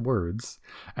same length words,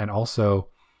 and also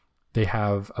they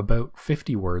have about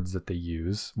 50 words that they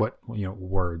use,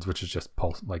 words, which is just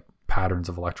pulse, like patterns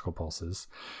of electrical pulses,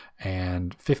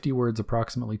 and 50 words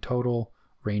approximately total,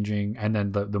 ranging. And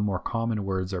then the more common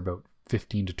words are about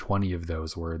 15 to 20 of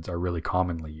those words are really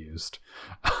commonly used.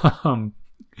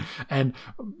 And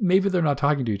maybe they're not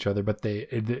talking to each other, but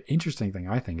the interesting thing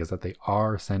I think is that they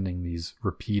are sending these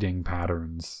repeating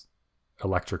patterns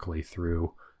electrically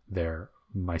through their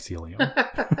mycelium.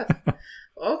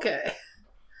 Okay.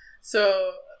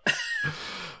 So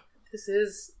this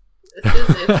is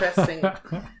interesting.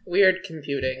 Weird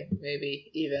computing, maybe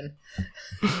even.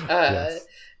 Yes.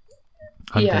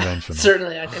 Unconventional. Yeah,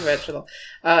 certainly unconventional.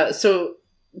 So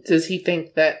does he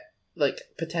think that like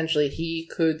potentially he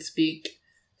could speak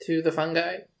to the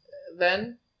fungi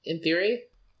then, in theory?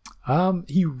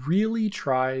 He really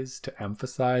tries to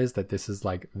emphasize that this is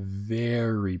like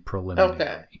very preliminary.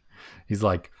 Okay. He's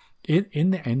like,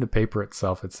 in the paper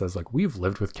itself, it says like, we've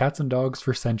lived with cats and dogs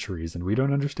for centuries and we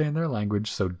don't understand their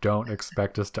language, so don't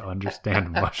expect us to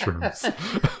understand mushrooms.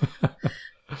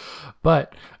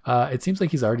 But it seems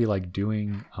like he's already like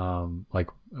doing like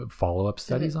follow-up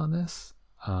studies on this,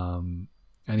 and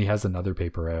he has another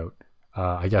paper out,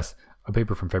 I guess a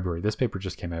paper from February. This paper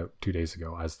just came out 2 days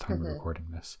ago as the time we're recording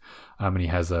this, and he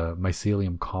has a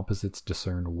mycelium composites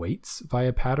discern weights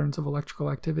via patterns of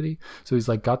electrical activity. So he's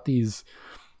like got these,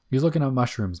 he's looking at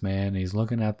mushrooms, man, and he's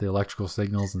looking at the electrical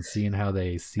signals and seeing how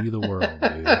they see the world,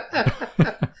 dude.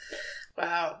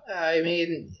 Wow. I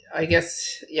mean, I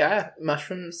guess, yeah,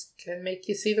 mushrooms can make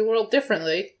you see the world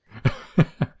differently.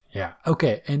 Yeah.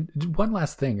 Okay. And one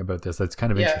last thing about this that's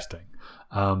kind of interesting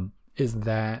is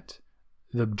that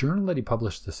the journal that he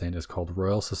published this in is called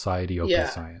Royal Society Open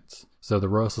Science. So the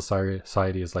Royal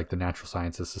Society is like the Natural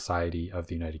Sciences Society of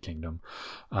the United Kingdom.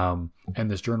 And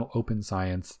this journal Open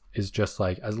Science is just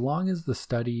like, as long as the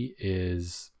study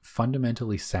is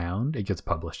fundamentally sound, it gets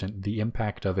published, and the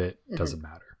impact of it doesn't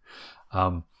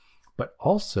matter. But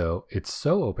also, it's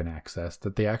so open access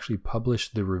that they actually publish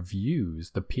the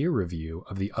reviews, the peer review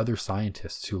of the other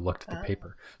scientists who looked at the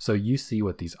paper. So you see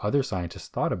what these other scientists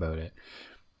thought about it.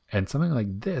 And something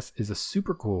like this is a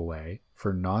super cool way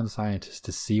for non-scientists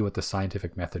to see what the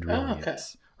scientific method really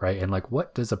is, right? And like,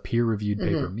 what does a peer-reviewed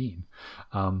paper mean?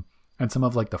 And some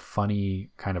of like the funny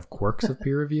kind of quirks of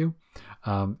peer review.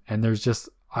 And there's just,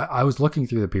 I was looking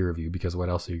through the peer review because what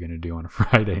else are you going to do on a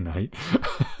Friday night?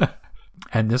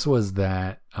 And this was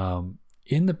that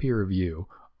in the peer review,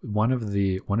 one of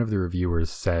the reviewers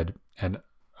said, and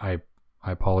I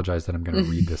apologize that I'm going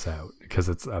to read this out because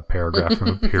it's a paragraph from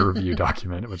a peer review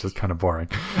document, which is kind of boring.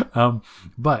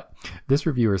 But this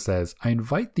reviewer says, I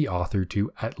invite the author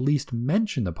to at least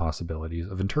mention the possibilities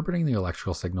of interpreting the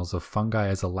electrical signals of fungi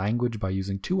as a language by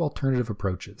using two alternative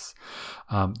approaches.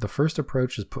 The first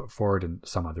approach is put forward in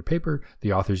some other paper.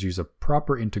 The authors use a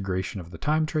proper integration of the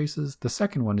time traces. The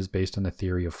second one is based on the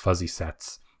theory of fuzzy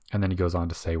sets. And then he goes on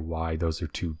to say why those are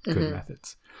two good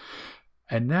methods.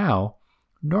 And now,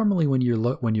 normally when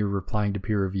you're replying to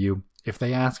peer review, if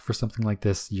they ask for something like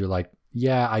this, you're like,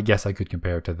 yeah, I guess I could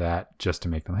compare it to that just to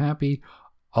make them happy.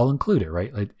 I'll include it,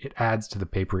 right? Like, it adds to the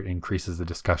paper. It increases the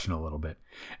discussion a little bit.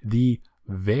 The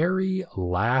very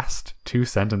last two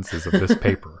sentences of this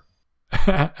paper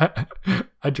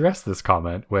address this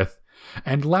comment with,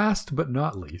 and last but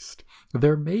not least,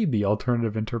 there may be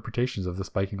alternative interpretations of the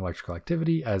spiking electrical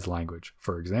activity as language.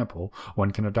 For example, one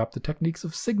can adopt the techniques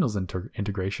of signals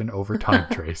integration over time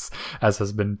trace, as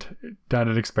has been done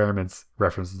in experiments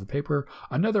referenced in the paper.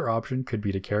 Another option could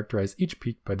be to characterize each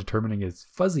peak by determining its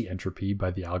fuzzy entropy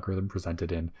by the algorithm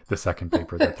presented in the second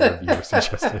paper that the reviewer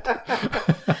suggested.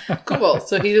 Cool.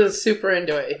 So he was super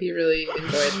into it. He really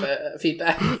enjoyed the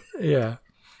feedback. Yeah.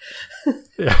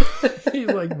 Yeah. He's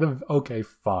like, okay,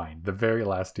 fine. The very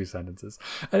last two sentences.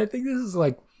 And I think this is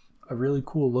like a really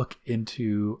cool look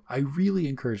into, I really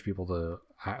encourage people to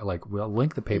we'll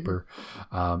link the paper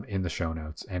in the show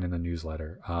notes and in the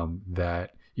newsletter,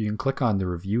 that you can click on the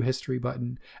review history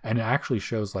button, and it actually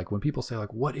shows like when people say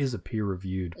like, what is a peer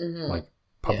reviewed like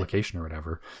publication or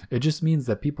whatever, it just means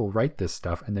that people write this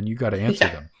stuff and then you got to answer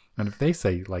them. And if they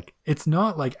say like, it's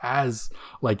not like as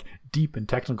like deep and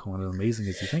technical and amazing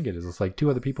as you think it is, it's like two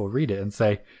other people read it and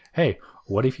say, hey,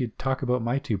 what if you talk about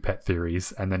my two pet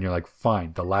theories? And then you're like,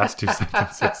 fine, the last two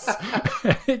sentences.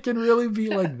 It can really be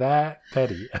like that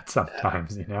petty at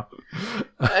sometimes, you know?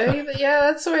 I mean, yeah,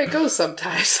 that's the way it goes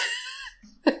sometimes.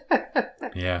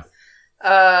 Yeah.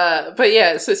 But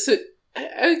yeah, so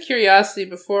out of curiosity,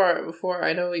 before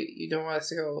I know you don't want us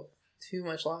to go too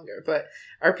much longer, but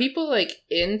are people like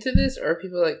into this, or are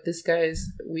people like, this guy's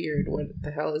weird, what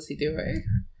the hell is he doing?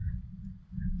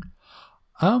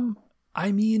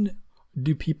 I mean,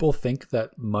 do people think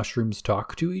that mushrooms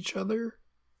talk to each other?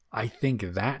 I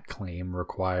think that claim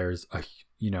requires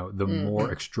the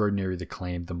more extraordinary the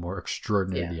claim, the more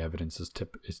extraordinary the evidence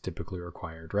is typically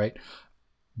required, right?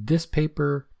 This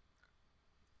paper,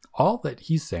 all that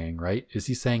he's saying, right, is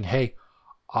he's saying, hey,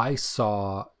 I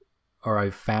saw or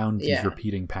I found these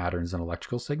repeating patterns in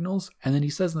electrical signals. And then he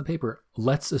says in the paper,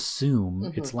 let's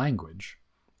assume it's language.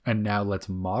 And now let's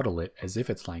model it as if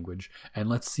it's language. And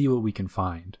let's see what we can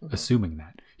find, assuming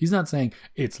that. He's not saying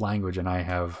it's language and I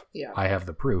have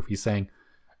the proof. He's saying,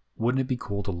 wouldn't it be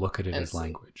cool to look at it as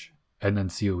language and then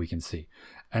see what we can see?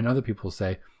 And other people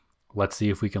say, let's see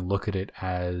if we can look at it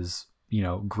as,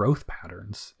 growth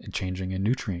patterns and changing in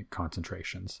nutrient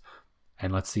concentrations.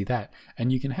 And let's see that.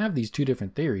 And you can have these two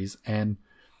different theories and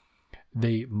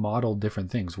they model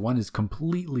different things. One is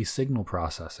completely signal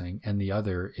processing and the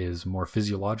other is more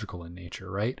physiological in nature,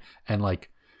 right? And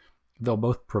like they'll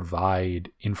both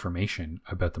provide information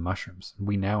about the mushrooms.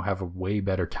 We now have a way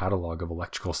better catalog of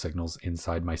electrical signals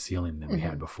inside mycelium than we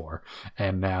had before.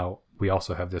 And now we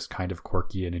also have this kind of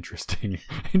quirky and interesting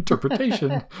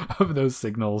interpretation of those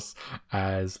signals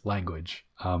as language.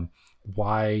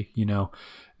 Why,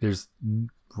 there's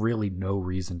really no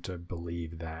reason to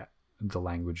believe that the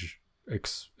language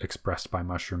expressed by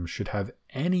mushrooms should have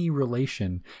any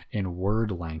relation in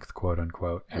word length, quote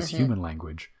unquote, as human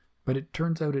language. But it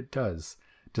turns out it does.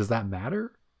 Does that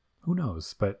matter? Who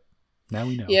knows? But now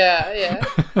we know. Yeah.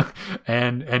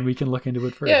 and we can look into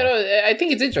it further. Yeah, no, I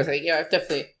think it's interesting. Yeah,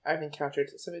 I've encountered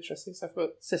some interesting stuff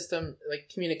about system, like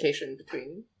communication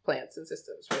between plants and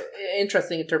systems.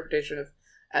 Interesting interpretation of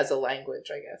as a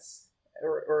language, I guess.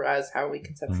 Or as how we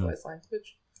conceptualize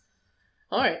language.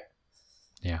 All right.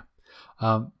 Yeah.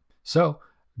 So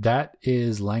that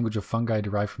is language of fungi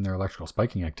derived from their electrical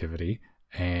spiking activity.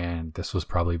 And this was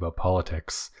probably about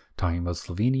politics, talking about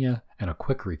Slovenia and a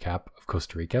quick recap of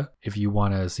Costa Rica. If you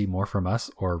want to see more from us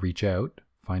or reach out,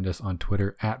 Find us on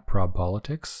Twitter at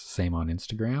ProbPolitics, same on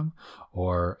Instagram,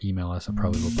 or email us at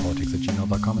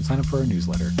probablypolitics@gmail.com and sign up for our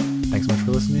newsletter. Thanks so much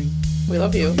for listening. We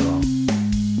love you. Love you all.